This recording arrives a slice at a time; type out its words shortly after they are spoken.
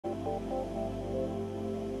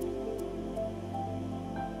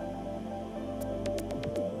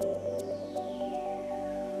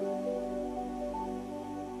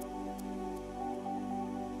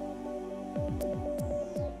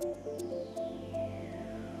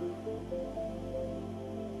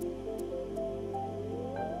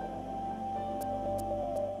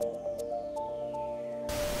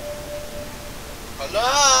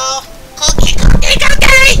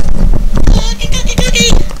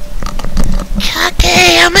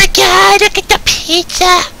god, look at the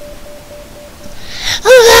pizza!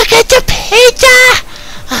 Look at the pizza!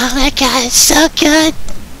 Oh my god, it's so good!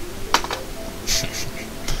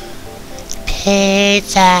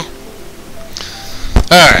 Pizza.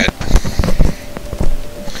 Alright.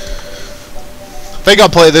 I think I'll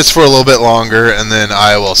play this for a little bit longer, and then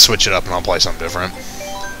I will switch it up and I'll play something different.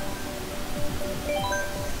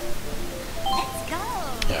 Let's go.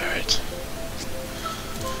 Alright.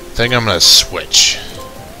 I think I'm gonna switch.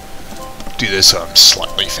 Do this so I'm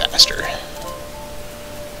slightly faster.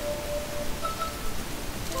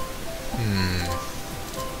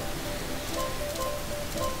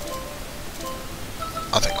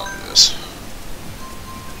 I think I'll do this.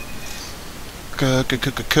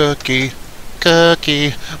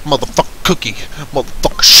 Cookie, motherfucker cookie,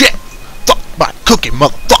 motherfucker shit, fuck my cookie,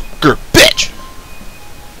 motherfucker bitch.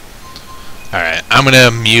 Alright, I'm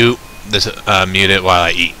gonna mute this, mute it while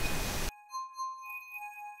I eat.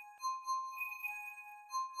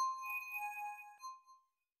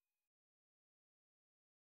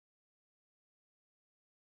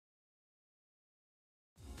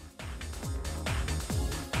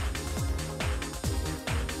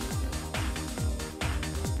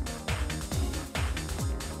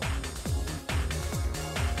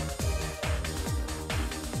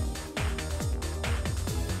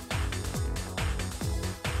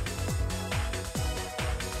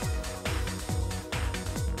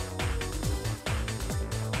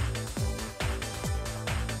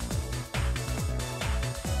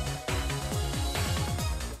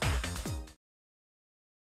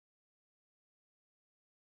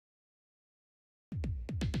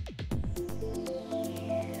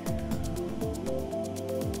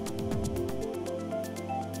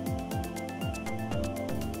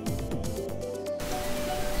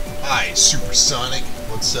 Hi, Supersonic.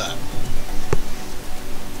 What's up?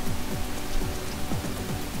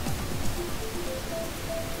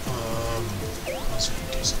 I was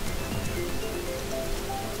gonna do something.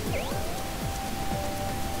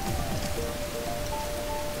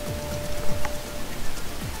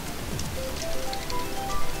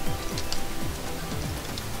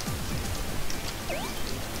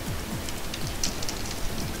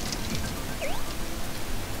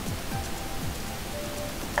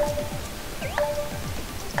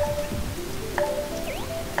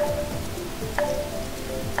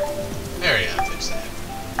 There you go, fix that.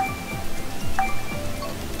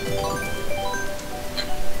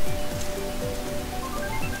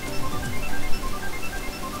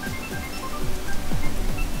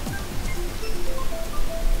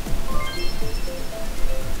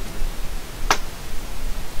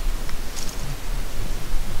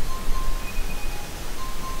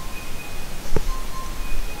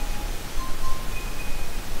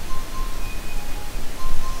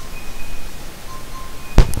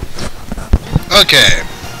 Okay.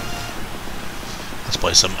 Let's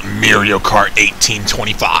play some Mario Kart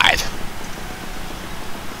 1825.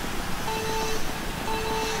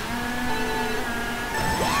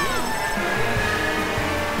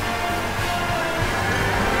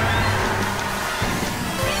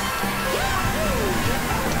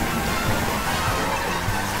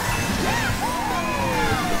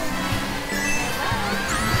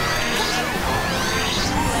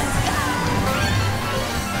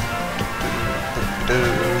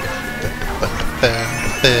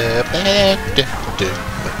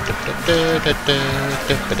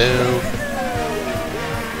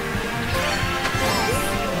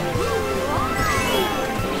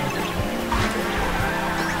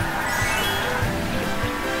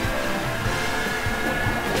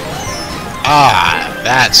 Ah,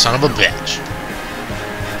 that son of a bitch.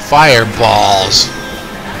 Fireballs.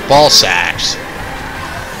 Ball sacks.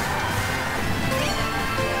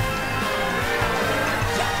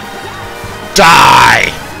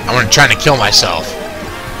 Die! I'm trying to kill myself.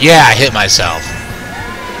 Yeah, I hit myself.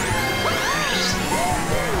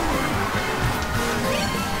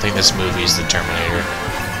 I think this movie is the Terminator.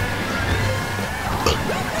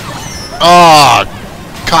 Oh,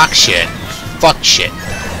 cock shit. Fuck shit.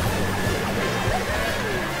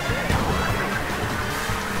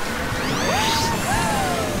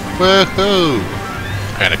 Woohoo!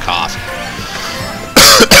 I got a cough.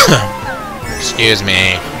 Excuse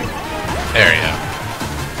me. There you go.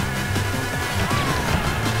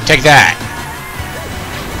 Take that.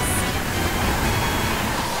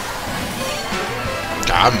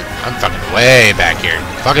 God, I'm fucking way back here.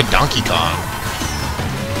 Fucking Donkey Kong.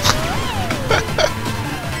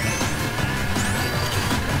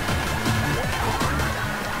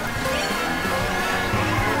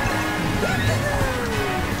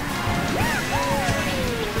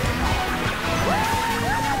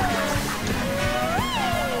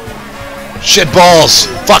 Shit balls!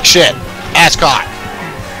 Fuck shit! Ass caught!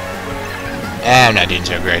 I'm not doing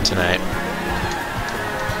so great tonight.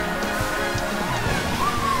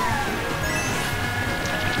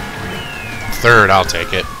 Third, I'll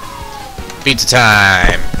take it. Pizza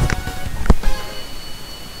time!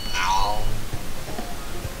 Ow.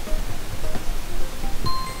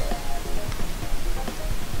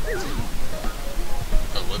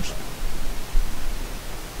 Oh, whoops.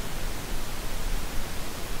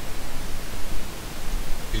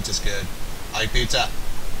 Pizza's good. I like pizza.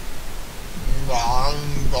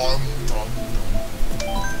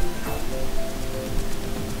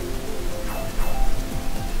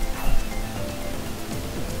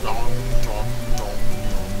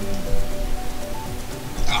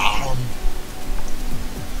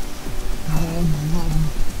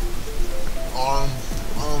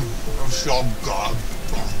 So good.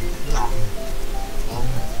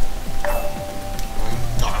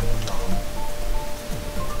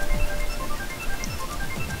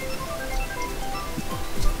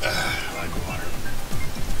 I like water.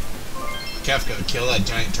 Kafka, kill that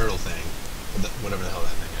giant turtle thing. Whatever the hell that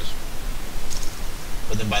thing is.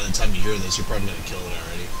 But then by the time you hear this, you're probably gonna kill it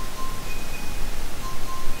already.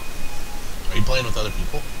 Are you playing with other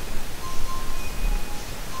people?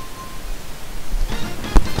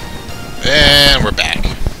 And we're back.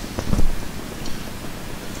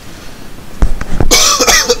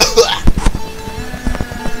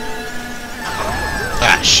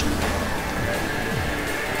 Ah, shit.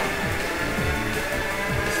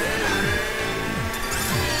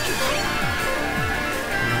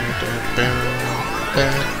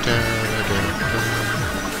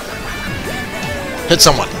 Hit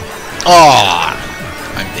someone. Aww.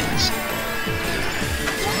 I missed.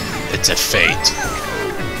 It's a fate.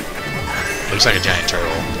 Looks like a giant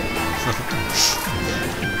turtle.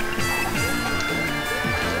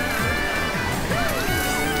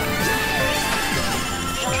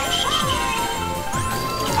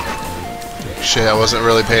 Shit, I wasn't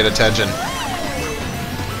really paying attention.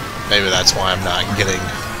 Maybe that's why I'm not getting...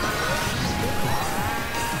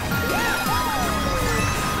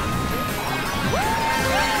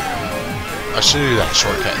 I should do that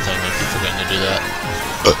shortcut thing. I keep forgetting to do that.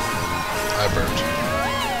 I burned.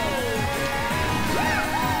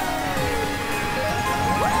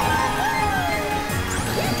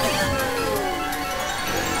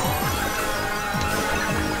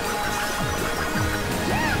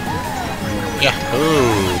 Yeah.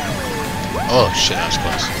 Ooh. Oh shit, that was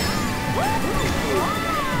close.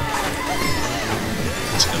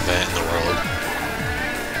 It's an event in the world.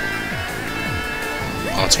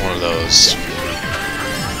 Oh, it's one of those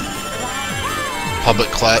public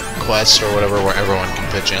quests or whatever where everyone can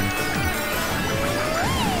pitch in.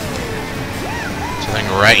 Something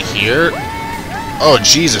right here. Oh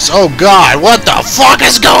Jesus! Oh God! What the fuck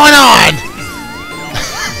is going on?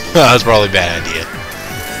 That was probably a bad idea.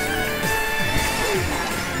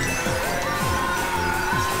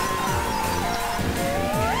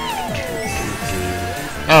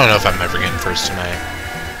 I don't know if I'm ever getting first tonight.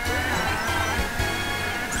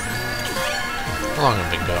 How long have I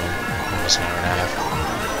been going? Almost an hour and a half.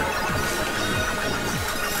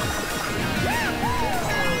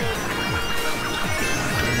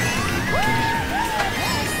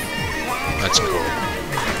 That's cool.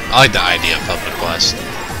 I like the idea of public quest.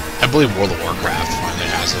 I believe World of Warcraft finally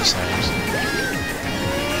has those things.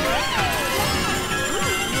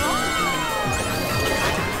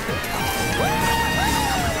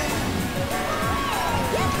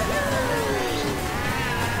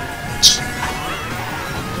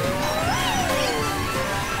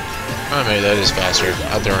 Oh, maybe that is faster.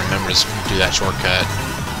 I have to remember to do that shortcut.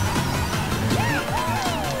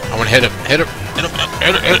 I want to hit him. Hit him. Hit him.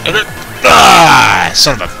 Hit him. Hit him. Hit him. Ah!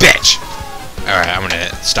 Son of a bitch! Alright, I'm gonna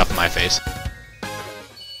hit stuff in my face.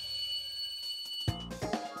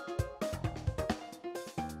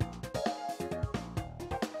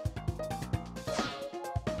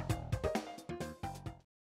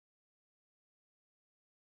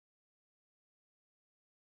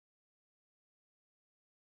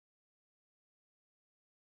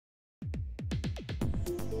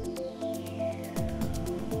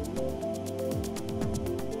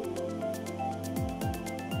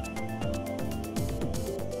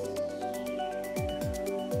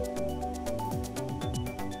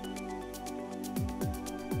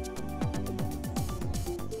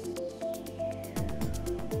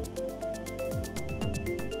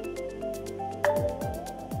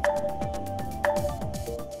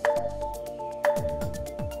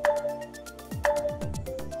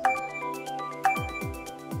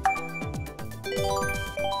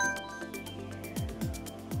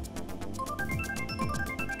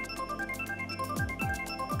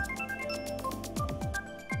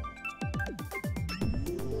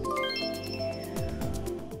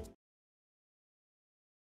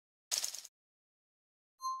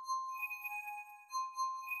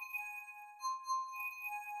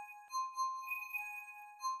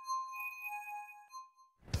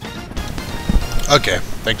 Okay,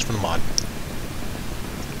 thanks for the mod.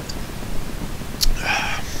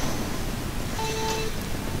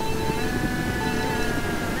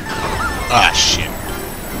 Ah, shit.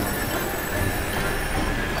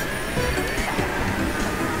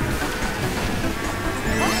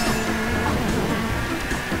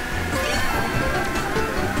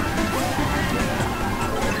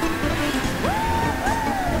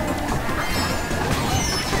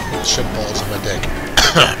 Shit balls on my dick.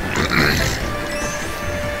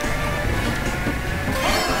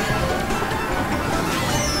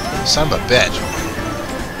 Son of a bitch.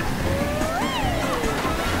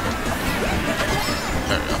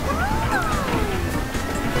 There we go.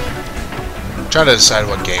 I'm trying to decide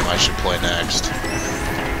what game I should play next.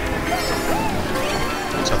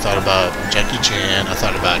 So I thought about Jackie Chan, I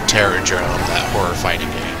thought about Terror Drone, that horror fighting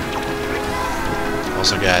game.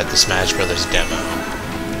 Also got the Smash Brothers demo. I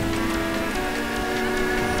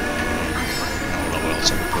don't know what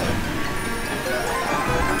else I could play.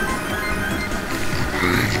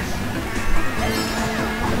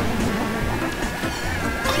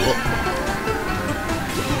 Cool.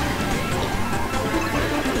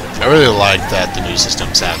 I really like that the new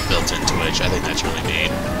systems have built into Twitch. I think that's really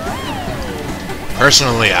neat.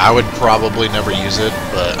 Personally, I would probably never use it,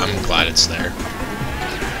 but I'm glad it's there.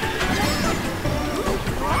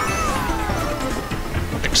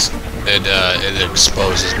 It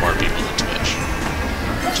exposes more people to Twitch,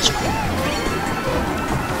 which is cool.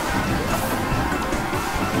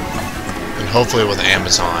 And hopefully with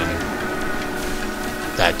Amazon,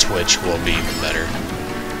 that Twitch will be even better.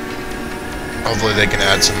 Hopefully they can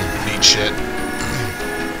add some neat shit.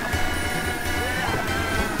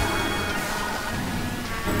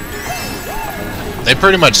 They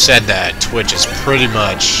pretty much said that Twitch is pretty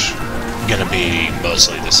much gonna be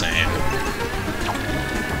mostly the same.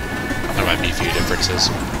 There might be a few differences.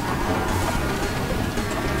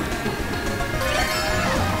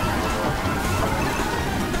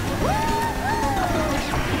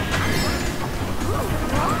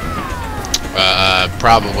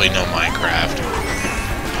 Probably no Minecraft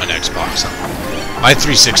on Xbox. My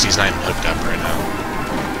 360 is not even hooked up right now.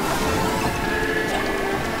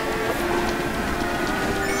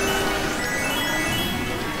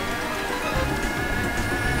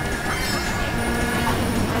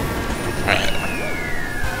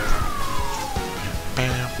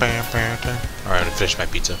 Alright, I finished my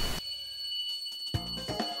pizza.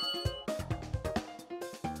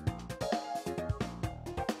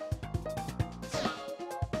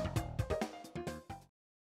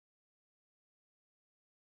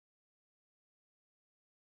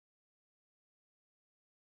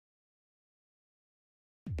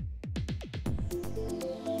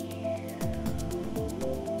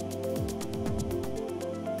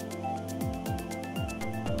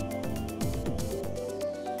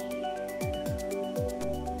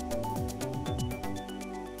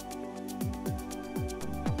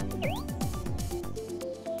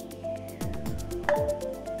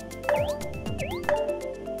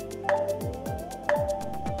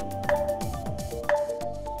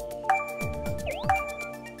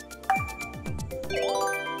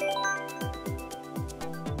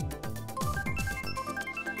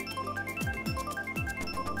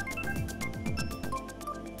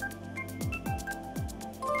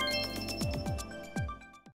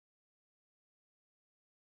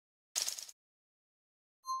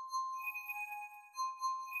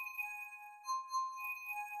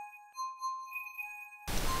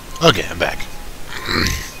 Okay, I'm back.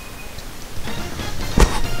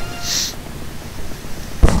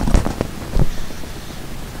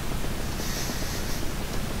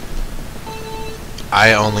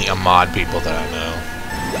 I only mod people that I know.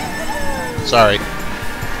 Sorry.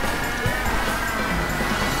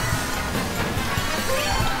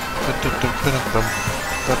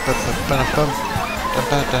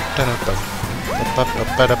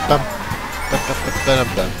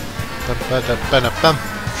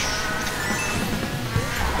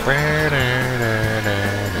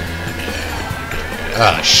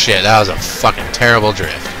 Oh shit, that was a fucking terrible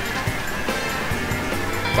drift.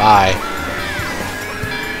 Bye.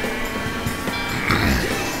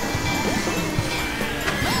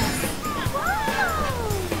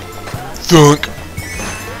 Thunk.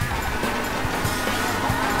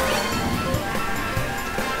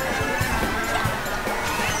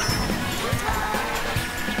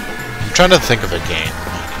 I'm trying to think of a game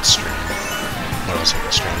I can stream. What else I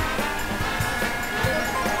can stream?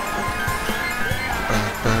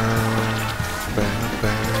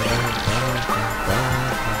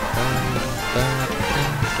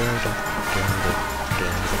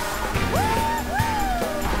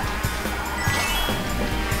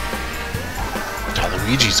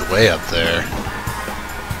 It's way up there. Good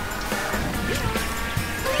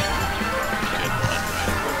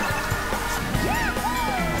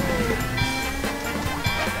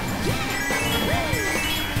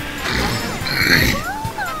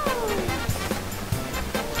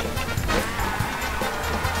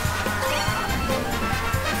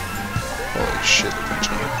one, holy shit,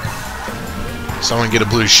 Luigi. Someone get a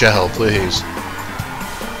blue shell, please.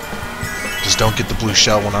 Just don't get the blue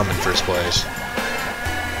shell when I'm in first place.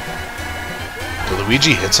 Did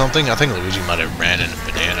Luigi hit something? I think Luigi might have ran into a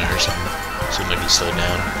banana or something. Seemed like he's slowed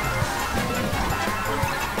down.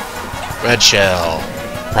 Red shell.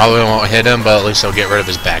 Probably won't hit him, but at least he'll get rid of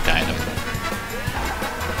his back item.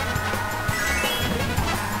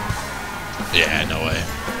 Yeah, no way.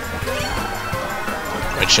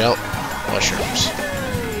 Red shell. Mushrooms.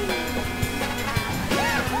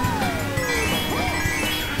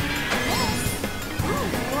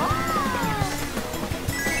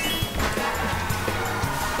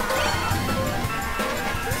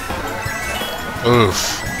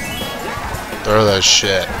 Oof. Throw that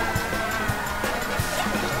shit.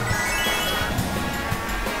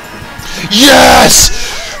 Yes!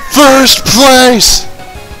 First place!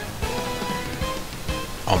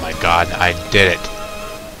 Oh my god, I did it.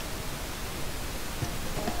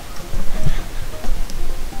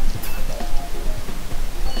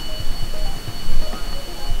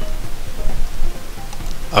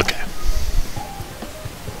 Okay.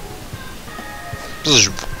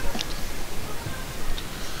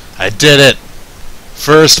 I did it!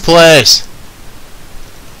 First place!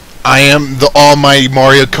 I am the almighty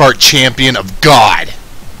Mario Kart champion of God!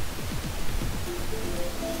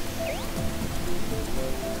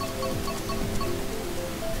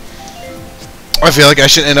 I feel like I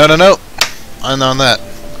should end on a note. And on that.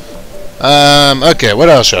 Okay, what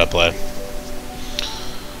else should I play?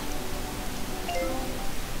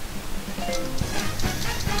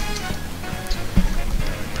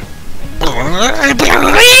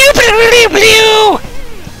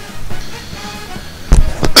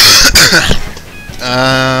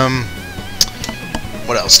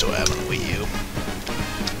 What else do I have on the Wii U?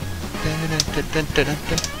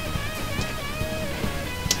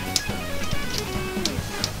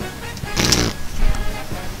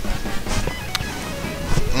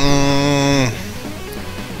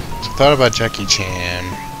 I thought about Jackie Chan.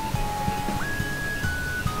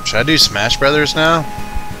 Should I do Smash Brothers now?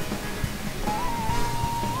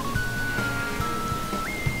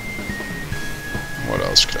 What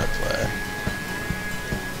else could I play?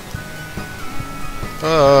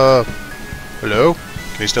 Hello?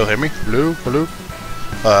 Can you still hear me? Hello? Hello?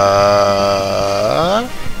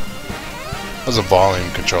 That's a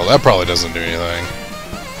volume control. That probably doesn't do anything.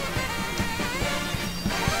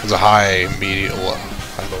 There's a high, medium,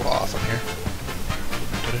 high, low, off on here.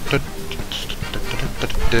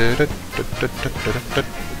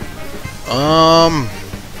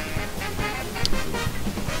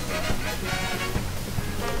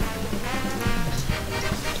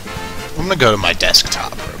 I'm gonna go to my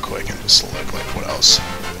desktop real quick and just look like what else.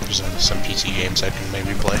 There's some PC games I can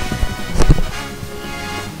maybe play.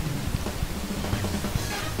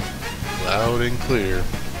 Loud and clear.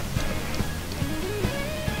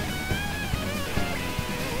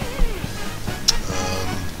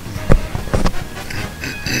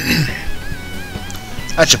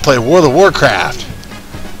 I should play World of Warcraft.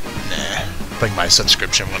 Nah, I think my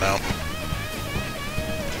subscription went out.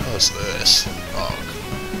 What's this? Oh.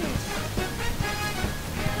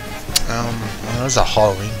 That was a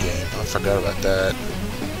Halloween game. I forgot about that.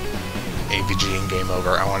 AVG and Game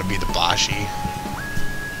Over. I want to be the Bashi.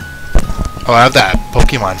 Oh, I have that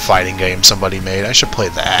Pokemon fighting game somebody made. I should play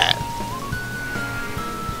that.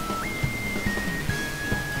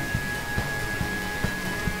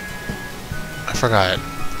 I forgot.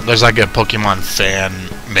 There's like a Pokemon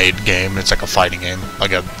fan-made game. It's like a fighting game.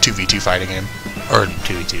 Like a 2v2 fighting game. Or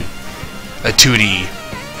 2v2. A 2D.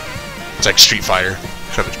 It's like Street Fighter.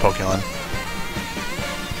 Except it's Pokemon.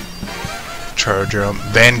 Charger.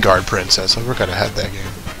 Vanguard Princess. I forgot I had that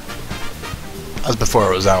game. That was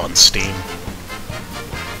before it was out on Steam.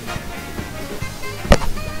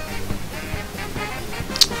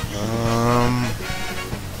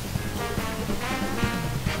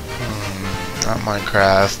 Not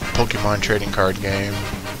Minecraft. Pokemon trading card game.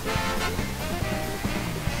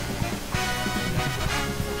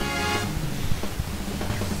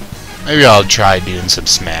 Maybe I'll try doing some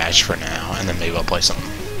Smash for now, and then maybe I'll play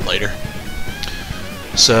something later.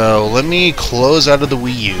 So, let me close out of the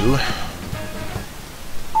Wii U.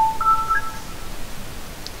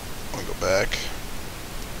 I'll go back.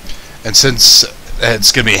 And since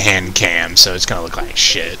it's gonna be a hand cam, so it's gonna look like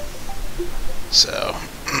shit. So,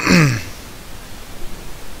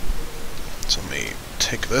 so let me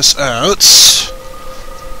take this out.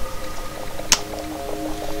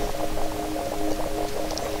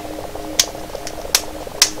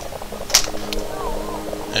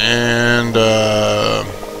 And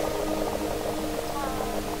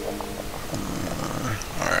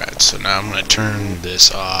alright, so now I'm gonna turn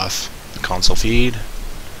this off, the console feed,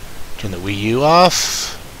 turn the Wii U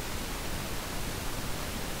off.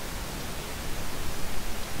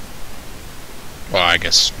 Well, I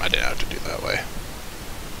guess I didn't have to do it that way.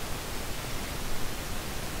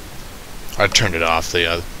 I turned it off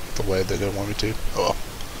the way they didn't want me to. Oh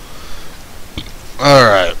well.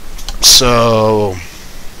 Alright, so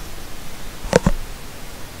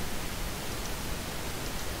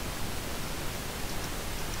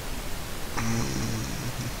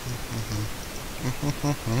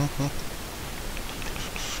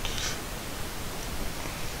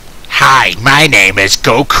Hi, my name is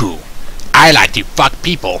Goku. I like to fuck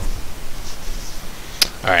people.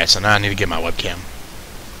 alright, so now I need to get my webcam.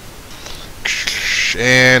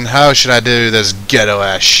 And how should I do this ghetto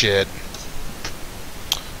ass shit?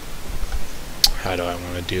 How do I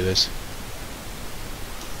want to do this?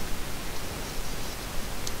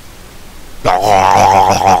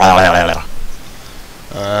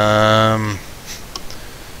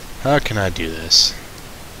 How can I do this?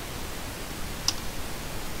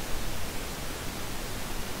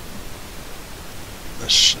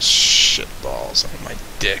 This is shit balls on my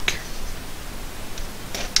dick.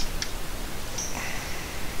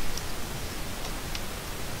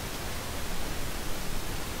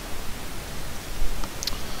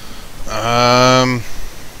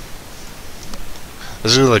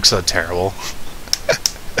 This looks so terrible.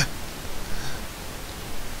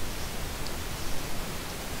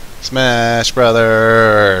 Smash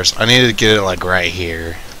Brothers. I need to get it like right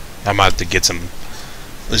here. I might have to get some.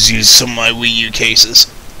 Let's use some of my Wii U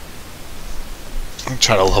cases. I'll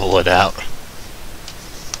try to level it out.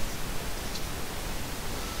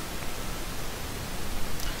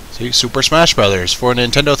 See, Super Smash Brothers for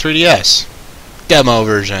Nintendo 3DS. Demo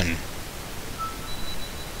version.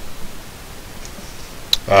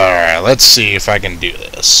 Alright, let's see if I can do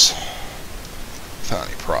this. Without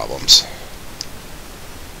any problems.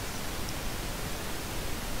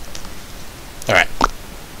 Alright.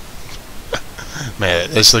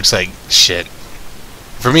 Man, this looks like shit.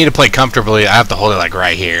 For me to play comfortably, I have to hold it like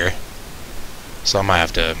right here. So I might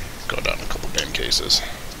have to go down a couple game cases.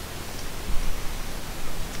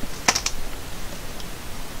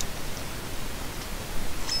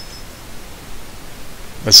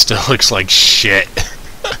 This still looks like shit.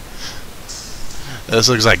 This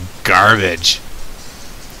looks like garbage.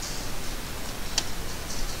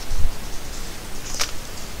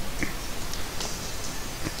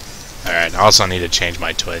 Alright, I also need to change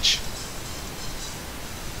my Twitch.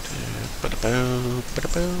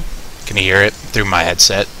 Can you hear it through my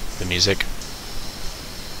headset, the music?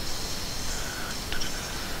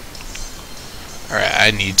 Alright,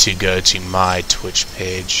 I need to go to my Twitch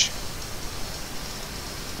page.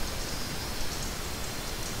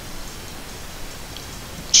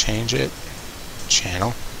 Change it.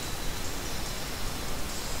 Channel.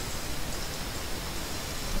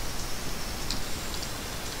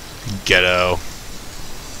 Ghetto.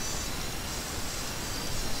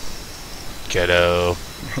 Ghetto.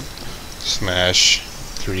 Smash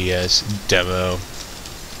 3DS demo.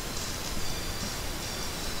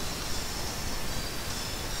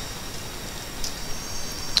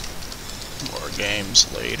 More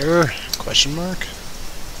games later? Question mark.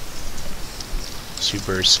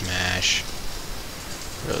 Super Smash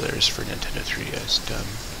Brothers for Nintendo 3DS done.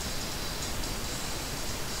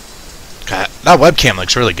 God, that webcam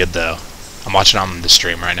looks really good though. I'm watching on the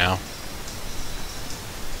stream right now.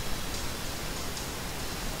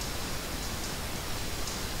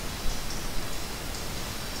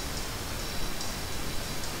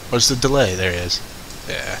 What's the delay? There it is.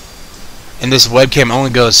 Yeah. And this webcam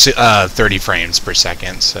only goes 30 frames per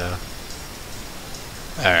second, so.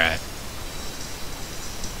 Alright.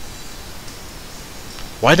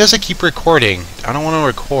 Why does it keep recording? I don't want to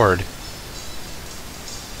record.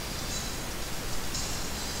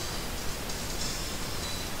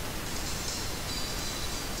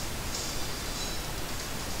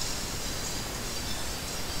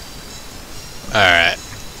 Alright.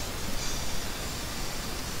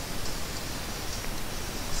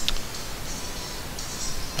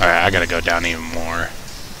 Alright, I gotta go down even more.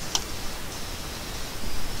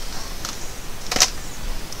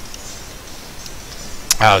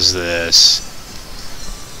 How's this?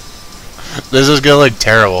 This is gonna look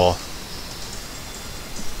terrible.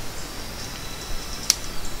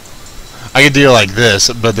 I could do it like this,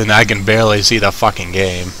 but then I can barely see the fucking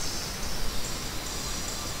game.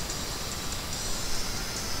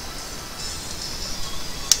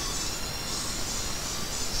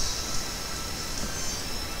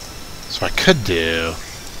 So I could do...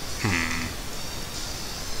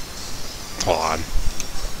 Hold on.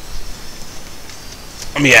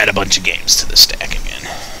 Let me add a bunch of games to the stack again.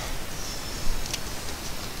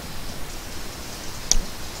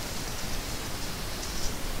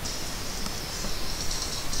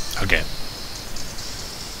 Okay.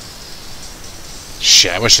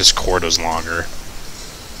 Shit, I wish this cord was longer.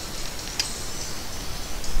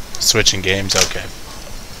 Switching games, okay.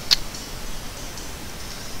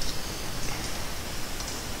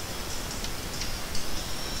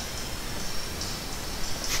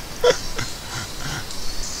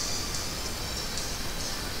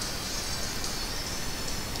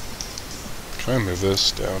 Can I move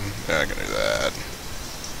this down? Yeah, I can do that.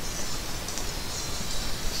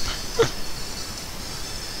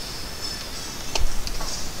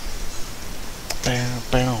 Bow,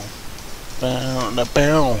 bow, bow, bow,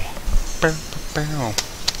 bow, bow, bow.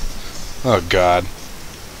 Oh God.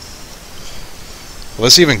 Will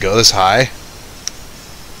this even go this high?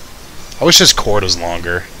 I wish this cord was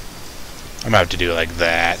longer. I'm gonna have to do it like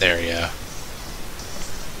that. There we go.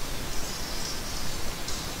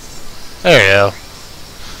 There we go.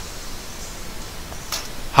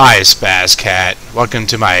 Hi, Spaz Cat. Welcome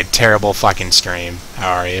to my terrible fucking stream.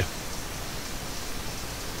 How are you?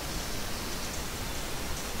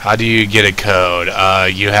 How do you get a code?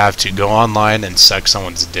 You have to go online and suck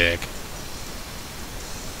someone's dick.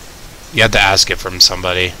 You have to ask it from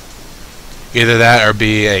somebody. Either that or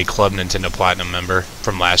be a Club Nintendo Platinum member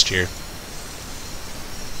from last year.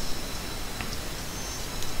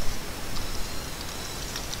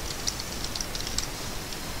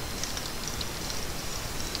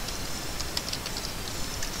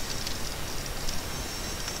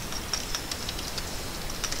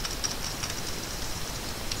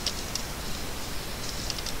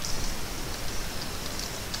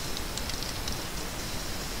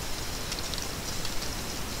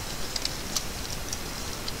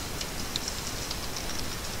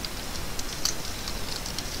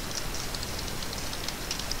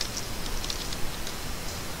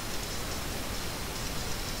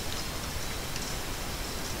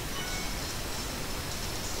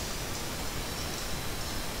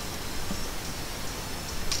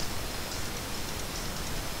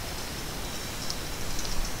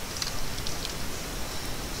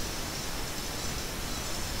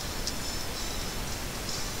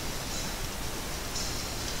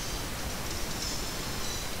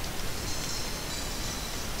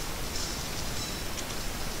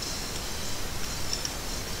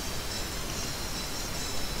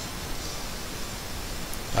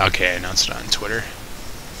 Okay, I announced it on Twitter.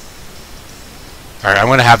 Alright, I'm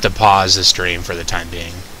gonna have to pause the stream for the time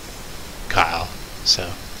being, Kyle.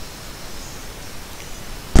 So,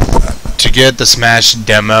 to get the Smash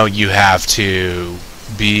demo, you have to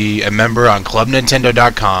be a member on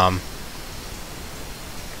ClubNintendo.com,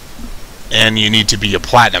 and you need to be a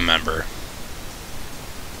Platinum member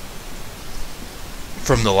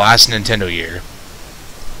from the last Nintendo year.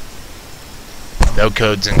 No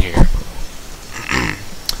codes in here.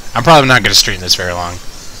 I'm probably not going to stream this very long.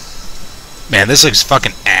 Man, this looks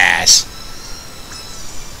fucking ass.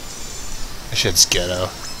 This shit's ghetto.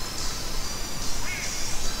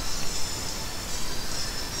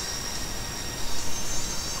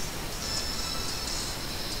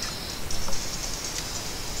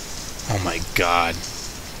 Oh my God.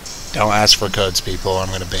 Don't ask for codes, people. I'm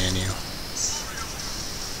going to ban you.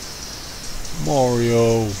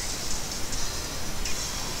 Mario.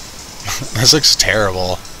 This looks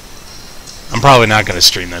terrible. I'm probably not going to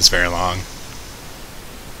stream this very long.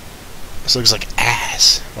 This looks like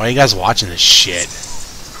ass. Why are you guys watching this shit?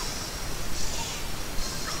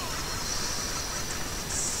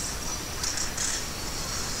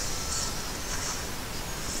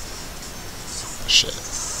 Shit.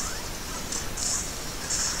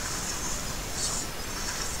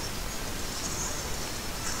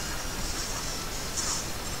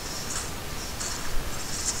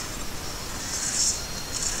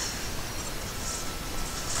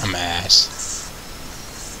 I'm ass.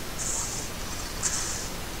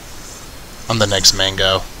 I'm the next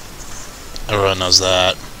Mango. Everyone knows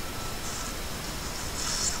that.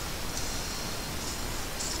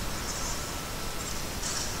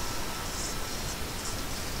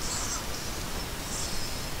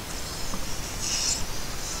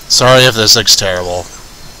 Sorry if this looks terrible.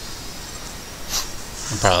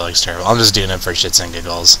 probably looks terrible. I'm just doing it for shits and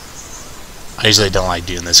giggles. I usually don't like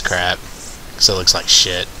doing this crap, because it looks like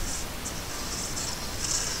shit.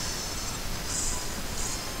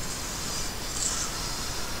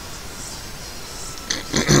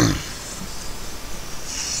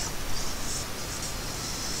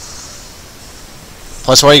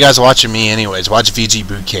 Plus, why are you guys watching me anyways? Watch VG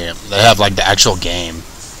Bootcamp. They have, like, the actual game.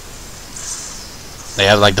 They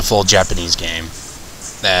have, like, the full Japanese game.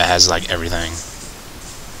 That has, like, everything.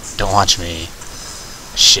 Don't watch me.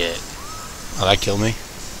 Shit. Oh, that killed me?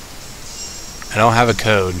 I don't have a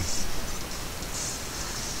code.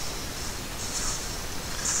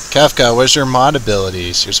 Kafka, where's your mod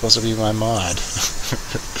abilities? You're supposed to be my mod.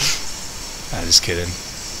 I'm just kidding.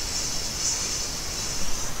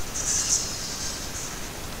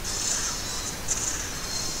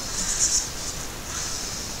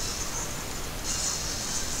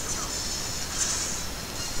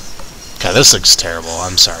 God, this looks terrible.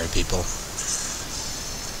 I'm sorry, people.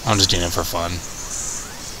 I'm just doing it for fun.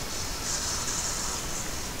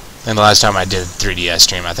 And the last time I did a 3DS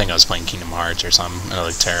stream, I think I was playing Kingdom Hearts or something, and it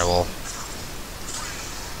looked terrible.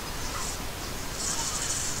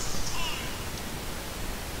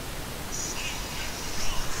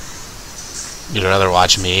 You'd rather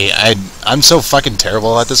watch me? I'm so fucking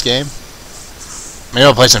terrible at this game. Maybe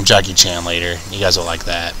I'll play some Jackie Chan later. You guys will like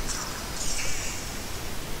that.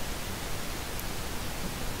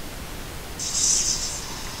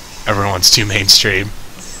 Everyone's too mainstream.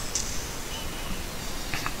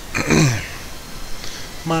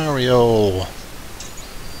 Mario.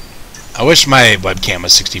 I wish my webcam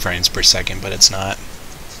was 60 frames per second, but it's not.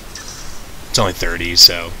 It's only 30,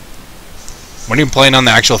 so... When you're playing on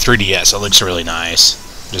the actual 3DS, it looks really nice.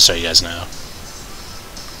 Just so you guys know.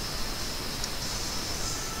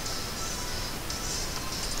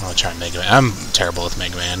 I'll try Mega Man. I'm terrible with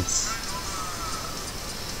Mega Man.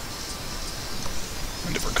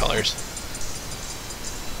 In different colors.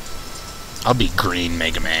 I'll be green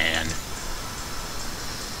Mega Man.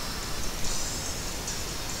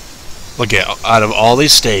 Look at, out of all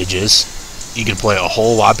these stages, you can play a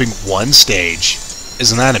whole whopping one stage.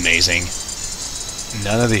 Isn't that amazing?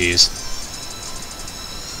 None of these.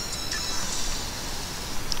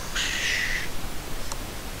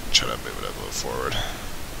 Try to move it up a little forward.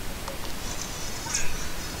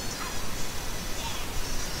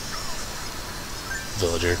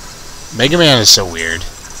 Villager. Mega Man is so weird.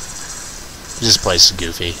 He just plays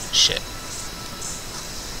goofy shit.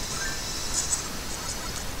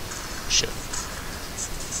 Shit.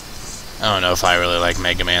 I don't know if I really like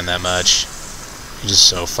Mega Man that much. He's just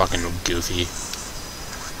so fucking goofy.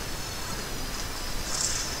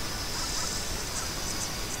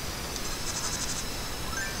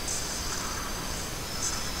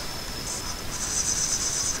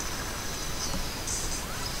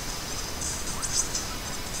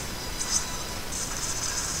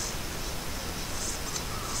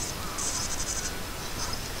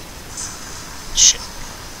 Shit.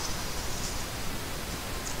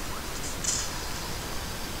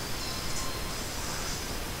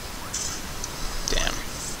 Damn.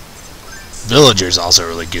 Villager's also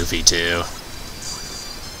really goofy too.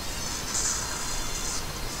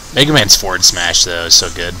 Mega Man's forward smash though is so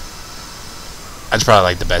good. That's probably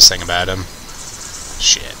like the best thing about him.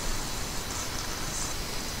 Shit.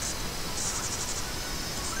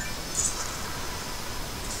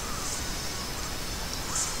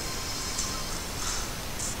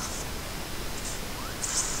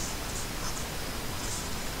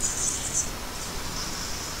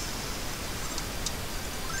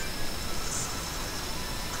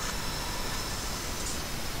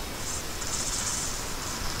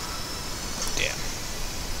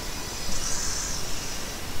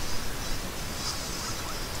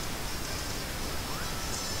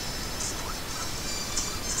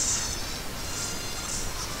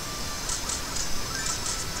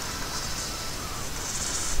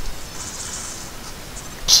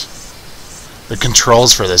 The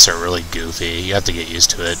controls for this are really goofy. You have to get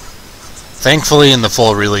used to it. Thankfully, in the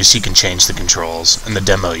full release, you can change the controls. In the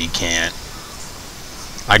demo, you can't.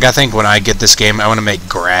 Like, I think when I get this game, I want to make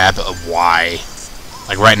grab a Y.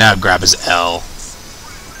 Like, right now, grab is L.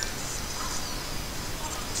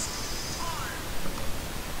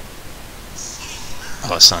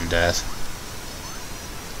 Oh, sun death.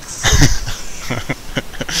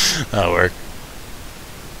 That'll work.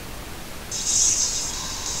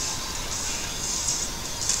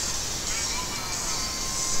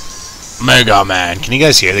 Mega Man. Can you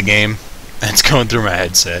guys hear the game? It's going through my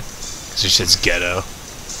headset. Because this shit's ghetto.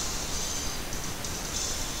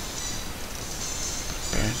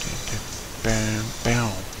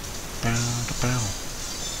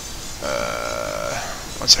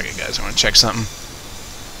 One second, guys. I want to check something.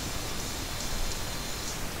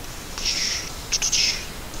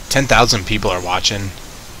 $10,000 people are watching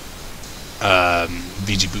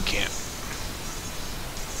VG Bootcamp.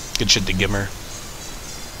 Good shit to Gimmer.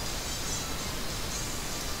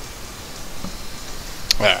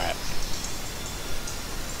 Alright.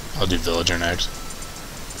 I'll do Villager next.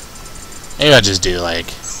 Maybe I'll just do, like...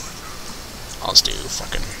 I'll just do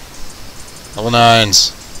fucking... Level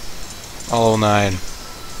 9s. All level 9.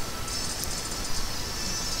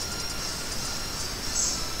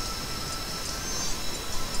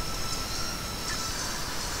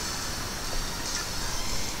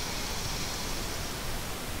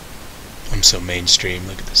 I'm so mainstream.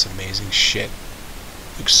 Look at this amazing shit.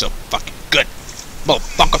 Looks so fucking good.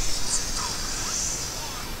 Motherfucker.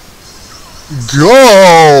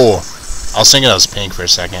 Go! I'll sing it as Pink for a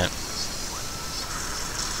second.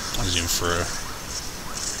 I'll zoom for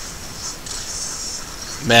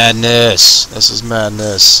madness. This is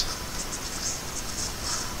madness.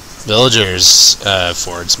 Villagers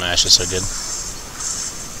forward smash is so good.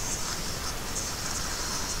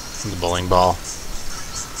 The bowling ball.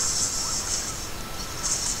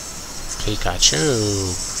 Pikachu.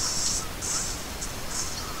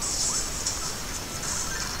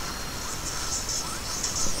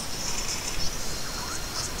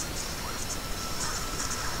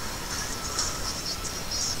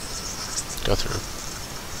 Go through.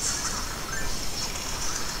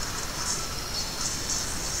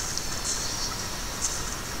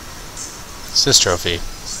 What's this trophy?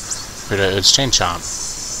 It's Chain Chomp.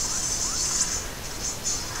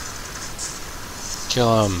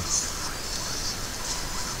 Kill him.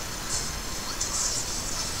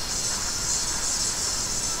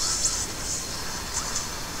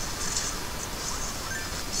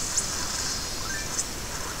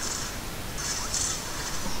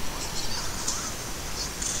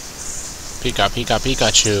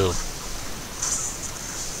 Pikachu.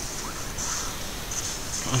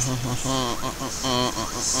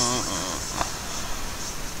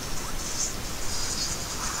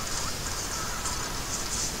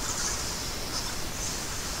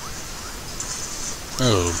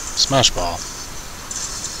 Oh, Smash Ball.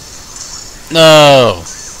 No!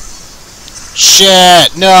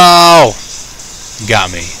 Shit! No!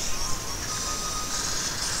 Got me.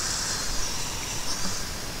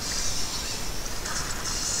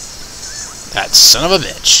 That son of a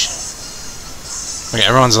bitch. Okay,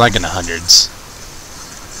 everyone's like in the hundreds.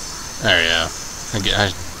 There we go.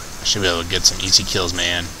 I should be able to get some easy kills,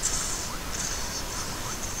 man.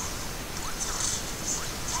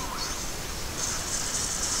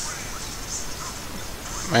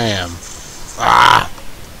 Bam. Ah!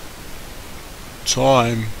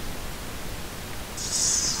 Time.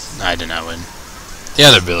 I did not win. The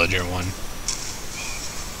other villager won.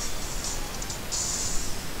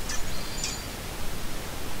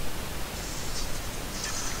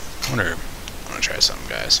 I'm gonna try something,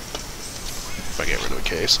 guys. If I get rid of the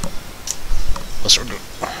case. Let's start doing.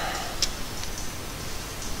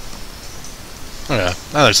 Oh yeah,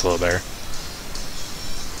 that looks a little better.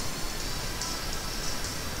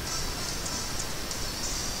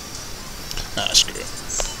 Ah, screw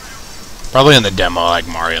it. Probably in the demo I like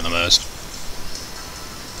Mario the most.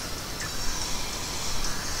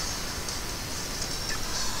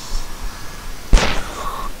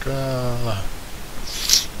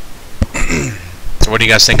 So what do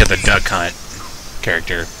you guys think of the Duck Hunt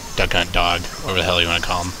character? Duck Hunt dog, whatever the hell you want to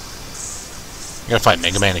call him. You gotta fight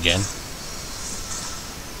Mega Man again.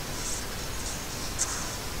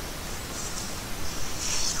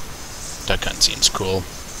 Duck Hunt seems cool.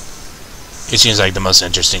 He seems like the most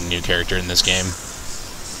interesting new character in this game.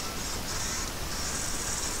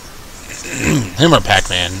 Him or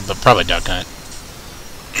Pac-Man, but probably Duck Hunt.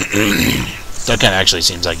 Duck Hunt actually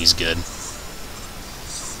seems like he's good.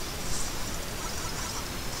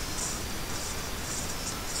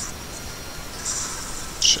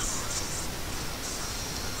 Shit.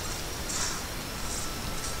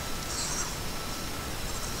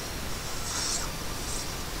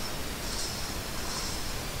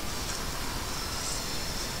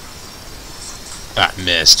 Ah,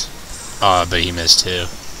 missed. Oh, but he missed too.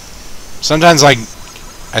 Sometimes, like,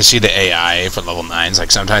 I see the AI for level 9s,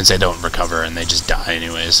 like, sometimes they don't recover and they just die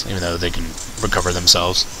anyways, even though they can recover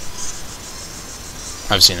themselves.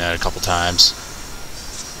 I've seen that a couple times.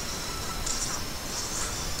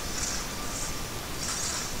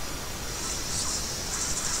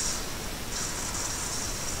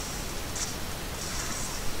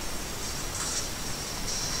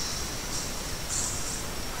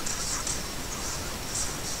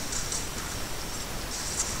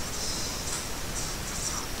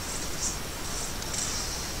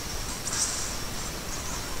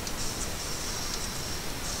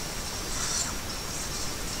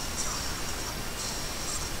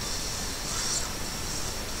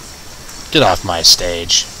 Get off my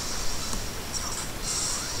stage.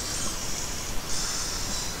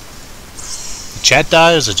 The chat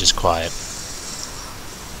die or is it just quiet?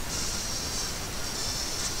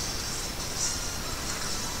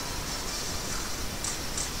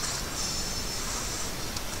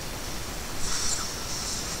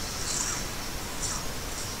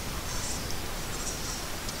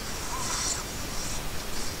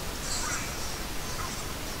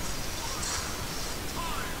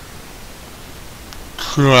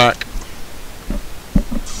 Crack.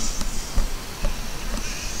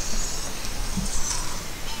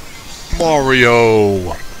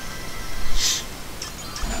 Mario.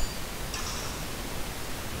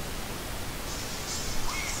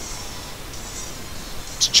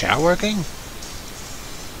 Is chat working?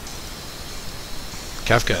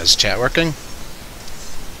 Kefka, is chat working?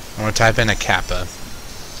 I want to type in a kappa.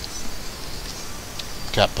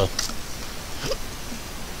 Kappa.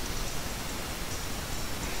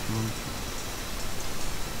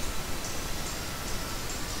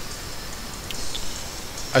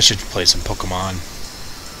 I should play some Pokemon.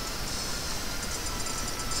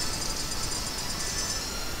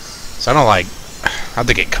 So I don't like... I have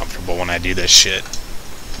to get comfortable when I do this shit.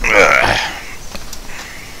 Ugh.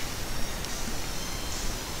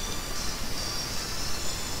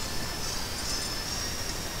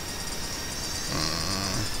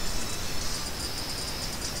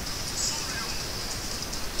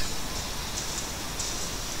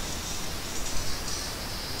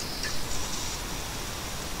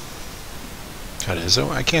 God, is it?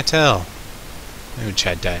 I can't tell. Maybe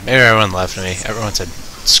Chad died. Maybe everyone left me. Everyone said,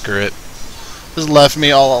 screw it. Just left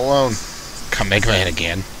me all alone. Come make mine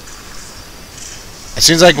again. It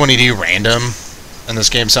seems like when you do random in this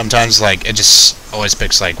game, sometimes like it just always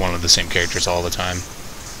picks like one of the same characters all the time.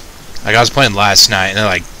 Like I was playing last night and it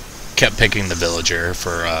like kept picking the villager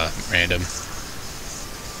for random.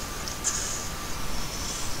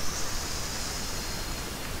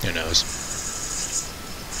 Who knows?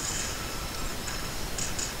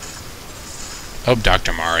 I hope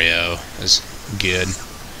Dr. Mario is good.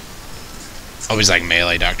 Always like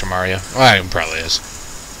Melee Dr. Mario. Well, he probably is.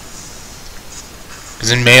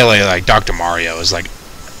 Because in Melee, like, Dr. Mario is like...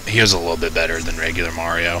 He was a little bit better than regular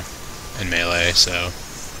Mario in Melee, so...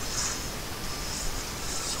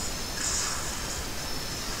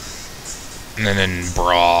 And then in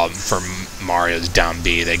Brawl, for Mario's down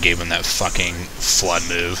B, they gave him that fucking flood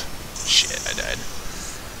move. Shit, I died.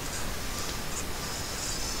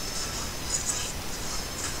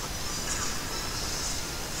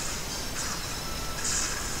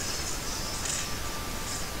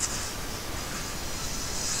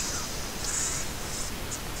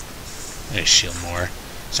 I need to shield more.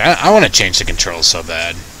 So I want to change the controls so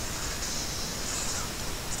bad.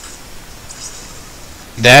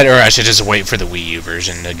 That, or I should just wait for the Wii U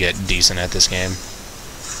version to get decent at this game.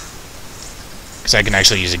 Because I can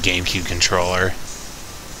actually use a GameCube controller.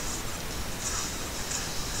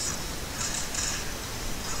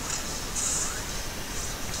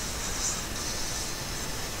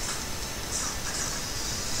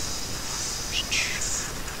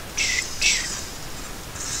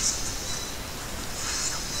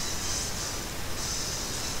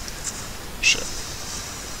 Shit.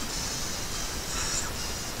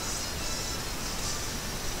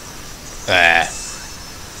 Ah.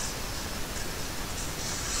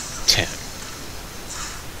 10.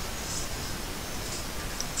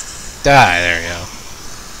 Die, there you go.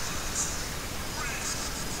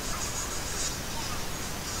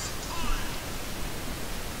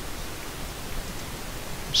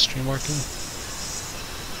 Stream working?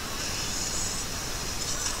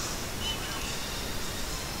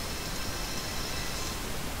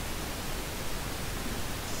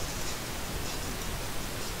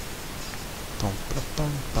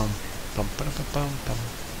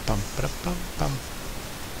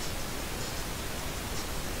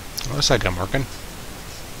 Looks like I'm working.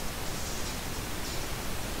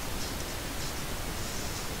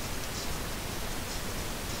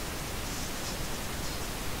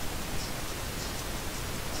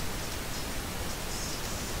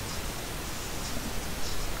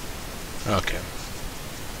 Okay.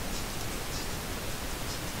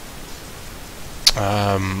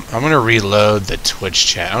 I'm gonna reload the Twitch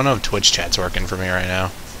chat. I don't know if Twitch chat's working for me right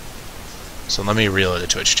now. So let me reload the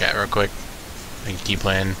Twitch chat real quick. I can keep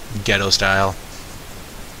playing ghetto style.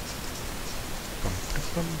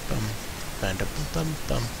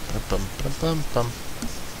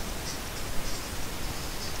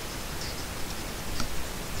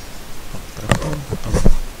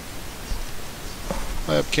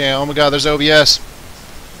 Webcam, oh my god, there's OBS.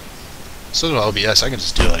 So with OBS, I can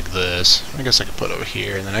just do it like this. I guess I could put it over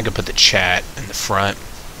here, and then I could put the chat in the front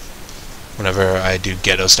whenever I do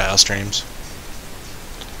ghetto style streams.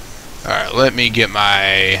 Alright, let me get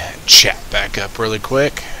my chat back up really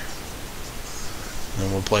quick.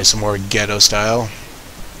 And we'll play some more ghetto style.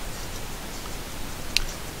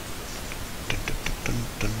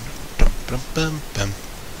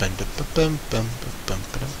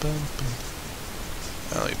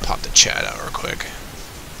 Let me pop the chat out real quick.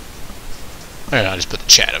 Alright, I'll just put the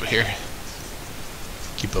chat over here.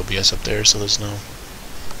 Keep OBS up there so there's no...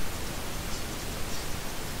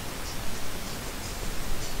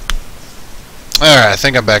 Alright, I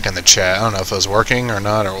think I'm back in the chat. I don't know if it was working or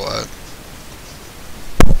not or what.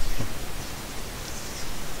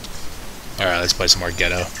 Alright, let's play some more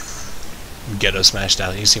ghetto. Ghetto smashed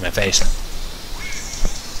out. You can see my face.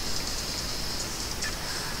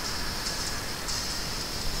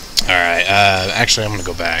 Alright, actually I'm gonna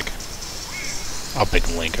go back. I'll pick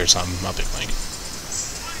Link or something. I'll pick Link.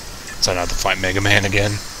 So I don't have to fight Mega Man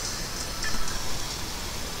again.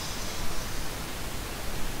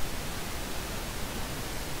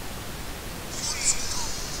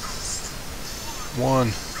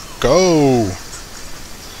 One. Go!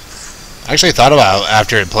 I actually thought about,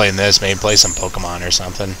 after playing this, maybe play some Pokemon or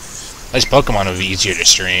something. At least Pokemon would be easier to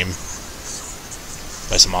stream.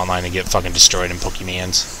 Play some online and get fucking destroyed in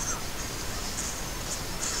Pokemans.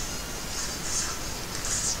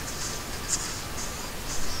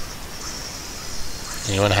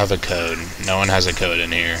 Anyone have a code? No one has a code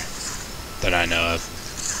in here that I know of.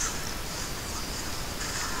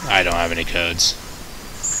 I don't have any codes.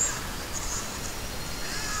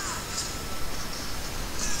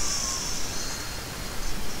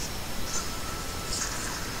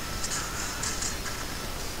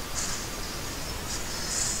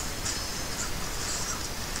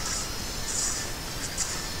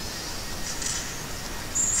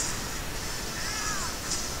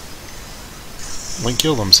 Link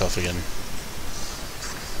killed himself again.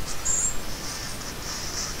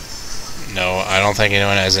 No, I don't think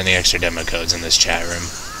anyone has any extra demo codes in this chat room.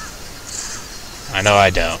 I know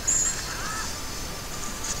I don't.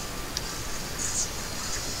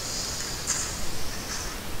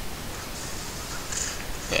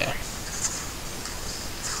 Yeah.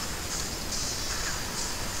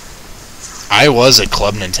 I was a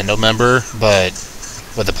Club Nintendo member, but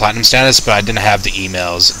with the Platinum status, but I didn't have the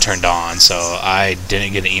emails turned on, so I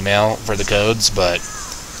didn't get an email for the codes, but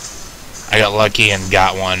I got lucky and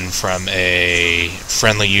got one from a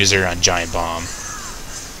friendly user on Giant Bomb.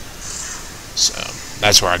 So,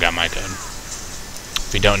 that's where I got my code.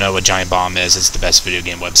 If you don't know what Giant Bomb is, it's the best video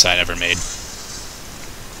game website ever made.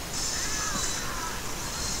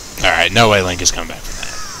 Alright, no way Link is coming back from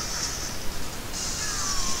that.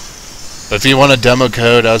 But if you want a demo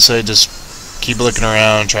code, I would say just keep looking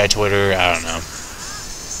around, try Twitter, I don't know.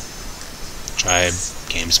 Try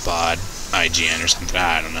GameSpot, IGN or something,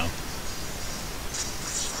 I don't know.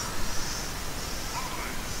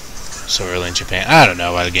 So early in Japan. I don't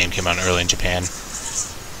know why the game came out early in Japan.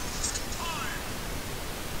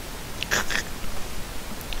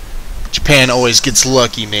 Japan always gets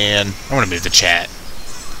lucky, man. I want to move the chat.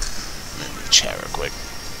 Move the chat real quick.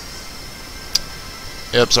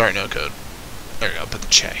 Yep, sorry, no code. There we go, put the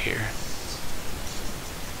chat here.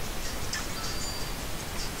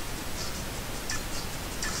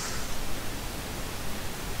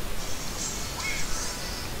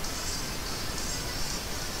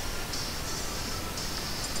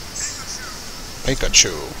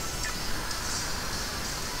 Pikachu.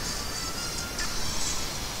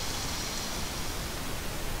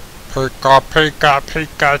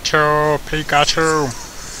 Pikachu. Pikachu.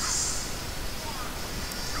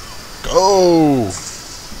 Go.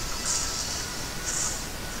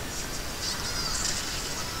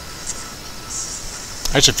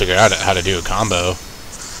 I should figure out how to do a combo.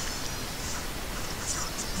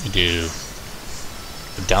 You do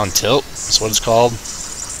a down tilt. That's what it's called.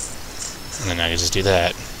 And then I can just do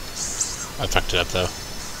that. I fucked it up though.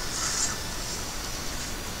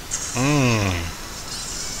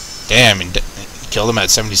 Damn, and killed him at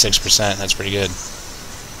 76%. That's pretty good.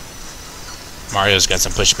 Mario's got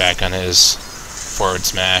some pushback on his forward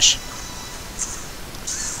smash.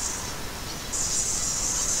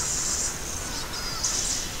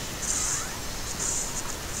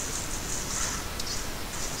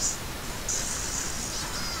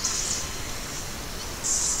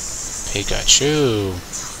 Pikachu.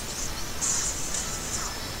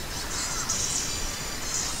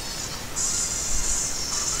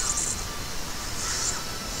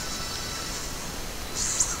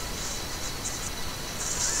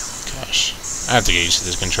 Gosh, I have to get used to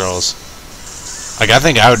these controls. Like, I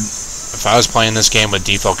think I would, if I was playing this game with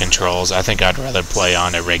default controls, I think I'd rather play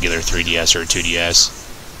on a regular 3DS or a 2DS.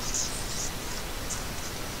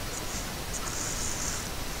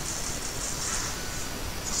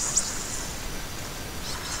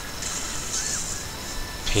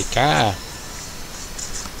 Pika.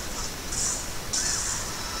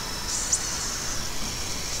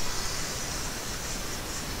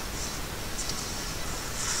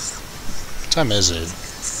 What time is it?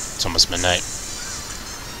 It's almost midnight.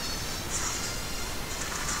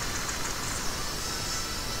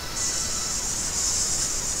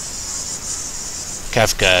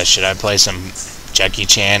 Kefka, should I play some Jackie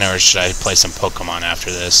Chan or should I play some Pokemon after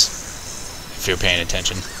this? If you're paying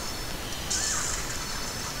attention.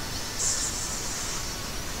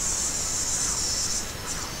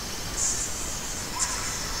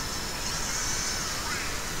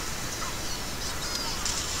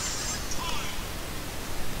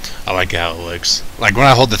 I like how it looks. Like when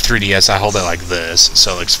I hold the 3DS, I hold it like this,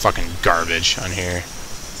 so it looks fucking garbage on here.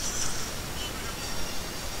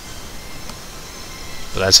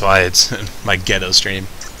 But that's why it's my ghetto stream.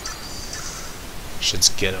 Shit's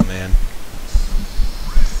ghetto, man.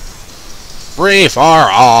 Free for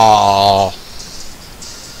all.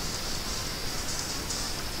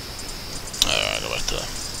 Alright,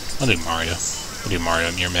 I'll do Mario. I'll do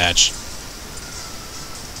Mario Mirror Match.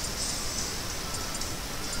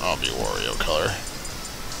 I'll be Wario color.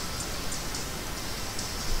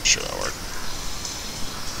 Sure that'll work.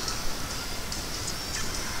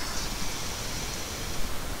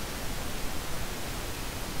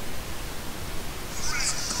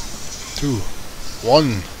 Two,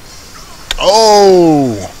 one,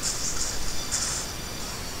 go!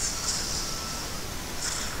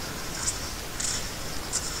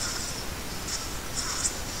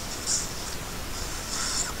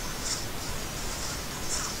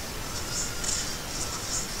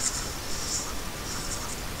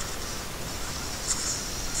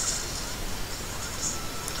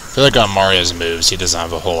 I feel like on Mario's moves, he doesn't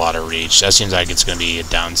have a whole lot of reach. That seems like it's going to be a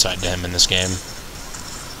downside to him in this game.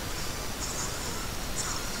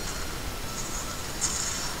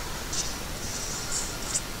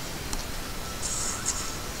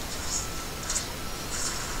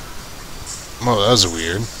 Oh, that was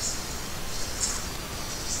weird.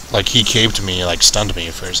 Like, he caped me, like, stunned me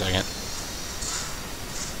for a second.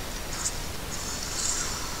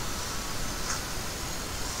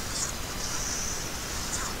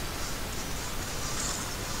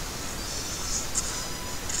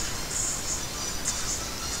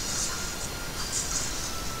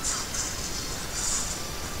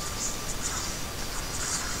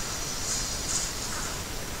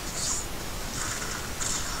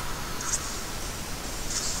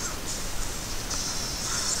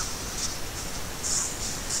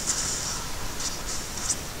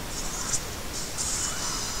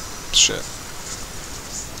 Shit.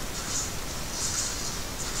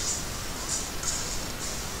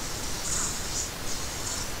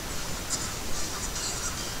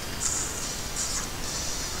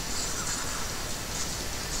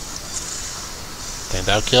 Think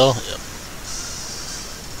that'll kill? Yep.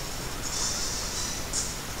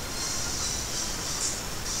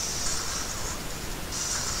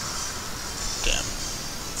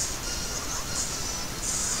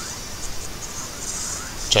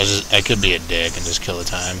 I could be a dick and just kill the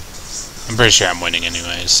time. I'm pretty sure I'm winning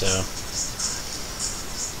anyway, so.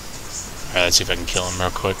 Alright, let's see if I can kill him real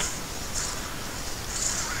quick.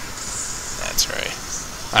 That's right.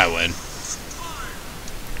 I win.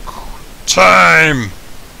 Time!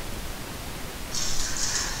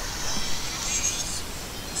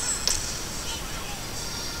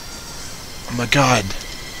 Oh my god.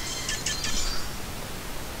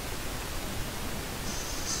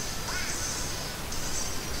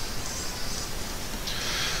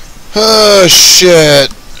 Oh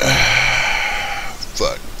shit.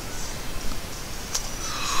 Fuck.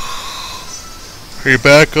 Are you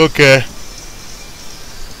back? Okay.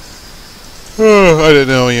 Oh, I didn't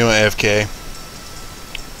know you were AFK. I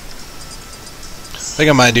think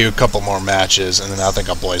I might do a couple more matches and then I think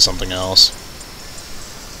I'll play something else.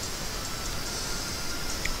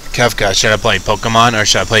 Kefka, should I play Pokemon or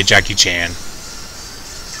should I play Jackie Chan?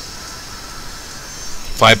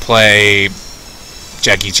 If I play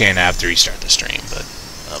Jackie Chan, I have to restart the stream, but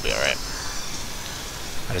that'll be alright.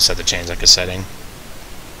 I just have to change like a setting.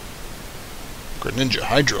 Greninja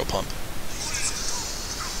Hydro Pump.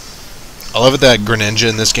 I love it that Greninja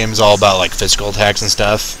in this game is all about like physical attacks and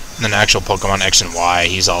stuff. And then actual Pokemon X and Y,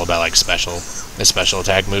 he's all about like special. His special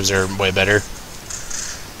attack moves are way better.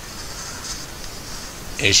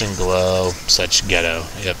 Asian glow, such ghetto.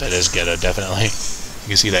 Yep, it is ghetto, definitely. You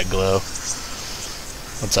can see that glow.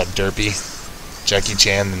 What's up, Derpy? Jackie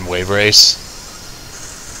Chan and Wave Race.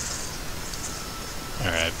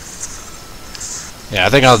 Alright. Yeah, I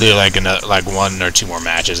think I'll do like another, like 1 or 2 more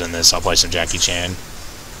matches in this. I'll play some Jackie Chan.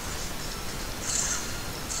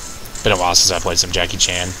 Been a while since I played some Jackie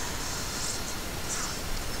Chan.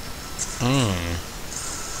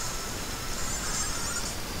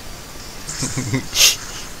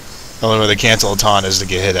 The only way to cancel a taunt is to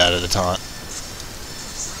get hit out of the taunt.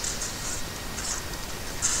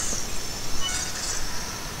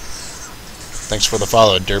 Thanks for the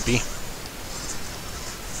follow, Derpy.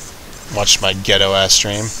 Watched my ghetto ass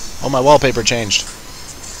stream. Oh, my wallpaper changed.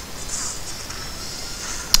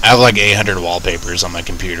 I have like 800 wallpapers on my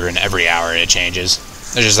computer, and every hour it changes.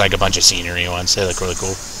 There's just like a bunch of scenery ones. They look really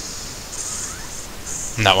cool.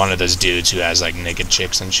 I'm not one of those dudes who has like naked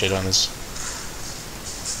chicks and shit on his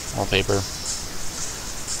wallpaper.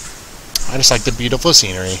 I just like the beautiful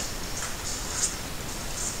scenery.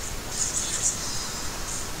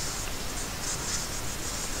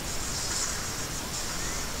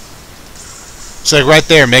 So like right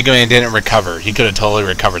there, Mega Man didn't recover. He could have totally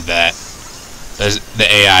recovered that. The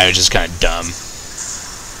AI was just kind of dumb.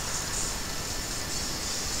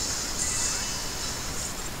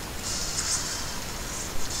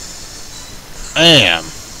 Damn.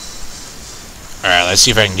 Alright, let's see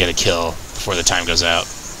if I can get a kill before the time goes out.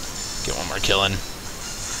 Get one more kill in.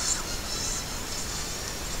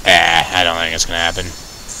 I don't think it's gonna happen.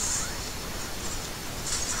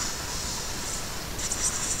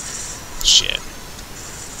 Shit.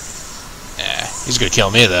 He's gonna kill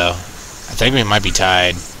me though. I think we might be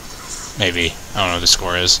tied. Maybe. I don't know what the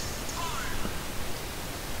score is.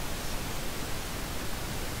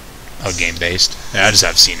 Oh, game based. Yeah, I just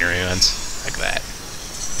have scenery ones like that.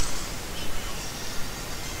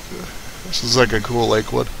 This is like a cool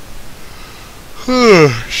Lakewood.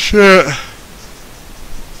 Oh, shit.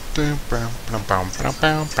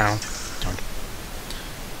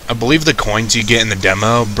 I believe the coins you get in the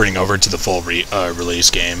demo bring over to the full release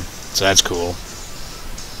game. So that's cool.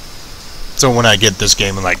 So when I get this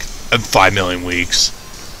game in like 5 million weeks,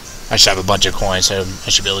 I should have a bunch of coins, so I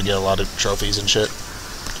should be able to get a lot of trophies and shit.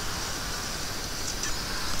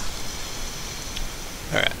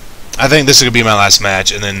 Alright. I think this is going to be my last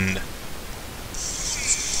match, and then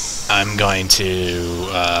I'm going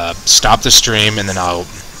to stop the stream, and then I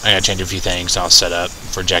gotta change a few things. I'll set up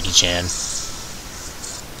for Jackie Chan.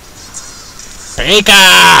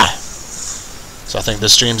 Pika! So I think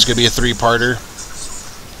this stream's going to be a 3-parter.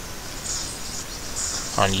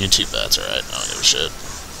 On YouTube, that's alright. I don't give a shit.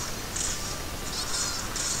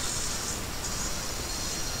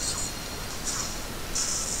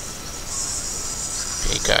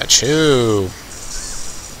 Pikachu!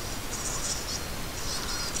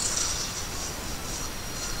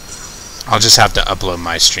 I'll just have to upload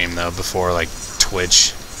my stream though before like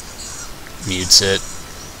Twitch mutes it.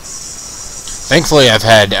 Thankfully I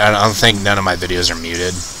don't think none of my videos are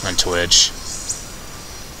muted on Twitch.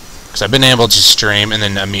 Because I've been able to stream and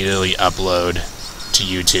then immediately upload to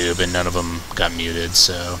YouTube, and none of them got muted,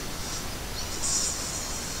 so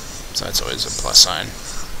that's always a plus sign.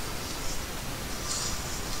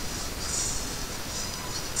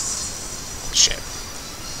 Shit.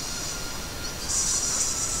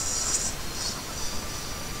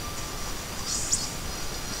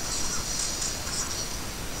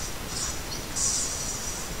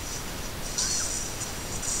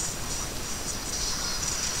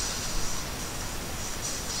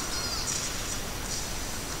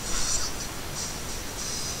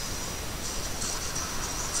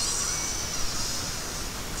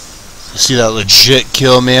 See that legit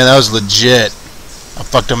kill, man? That was legit. I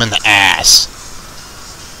fucked him in the ass.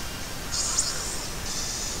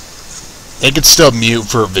 They could still mute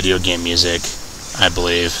for video game music, I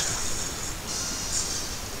believe.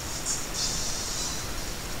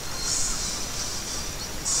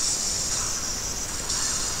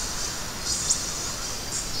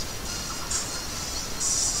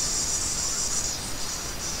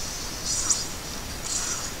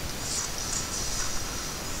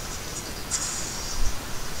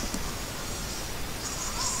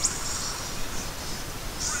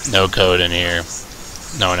 No code in here.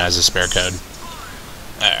 No one has a spare code.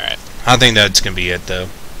 Alright. I don't think that's gonna be it though.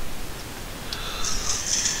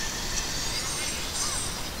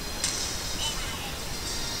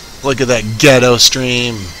 Look at that ghetto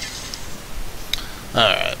stream.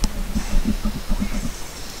 Alright.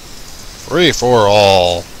 Free for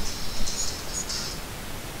all.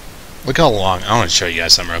 Look how long. I want to show you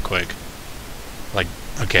guys something real quick. Like,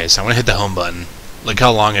 okay, so I'm gonna hit the home button. Look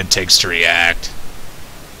how long it takes to react.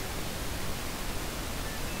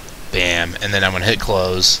 Bam. And then I'm going to hit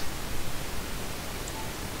close.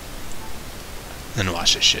 Then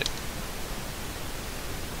watch this shit.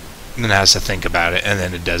 And then it has to think about it, and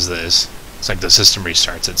then it does this. It's like the system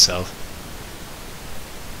restarts itself.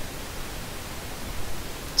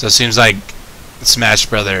 So it seems like Smash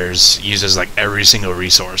Brothers uses like every single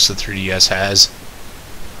resource the 3DS has.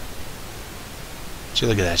 Gee,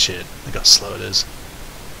 look at that shit. Look how slow it is.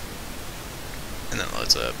 And then it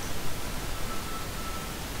loads up.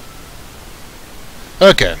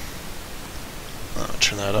 Okay. I'll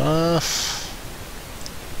turn that off.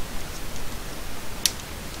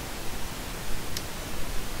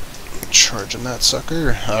 Charging that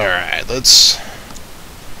sucker. Alright, let's...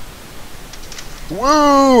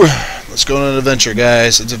 Woo! Let's go on an adventure,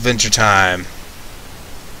 guys. It's adventure time.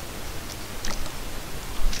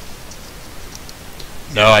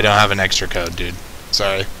 No, I don't have an extra code, dude.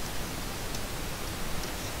 Sorry.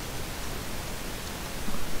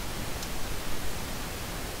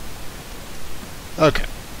 Okay.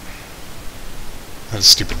 That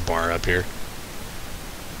stupid bar up here.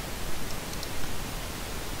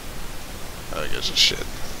 Oh, I guess it's shit.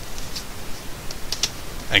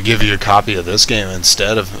 I give you a copy of this game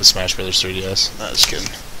instead of Smash Brothers 3DS. No, just kidding.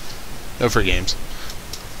 No free games.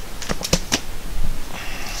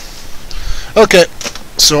 Okay,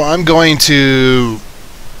 so I'm going to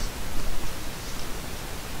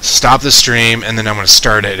stop the stream, and then I'm going to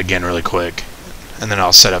start it again really quick. And then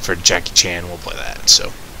I'll set up for Jackie Chan, we'll play that.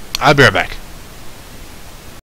 So, I'll be right back.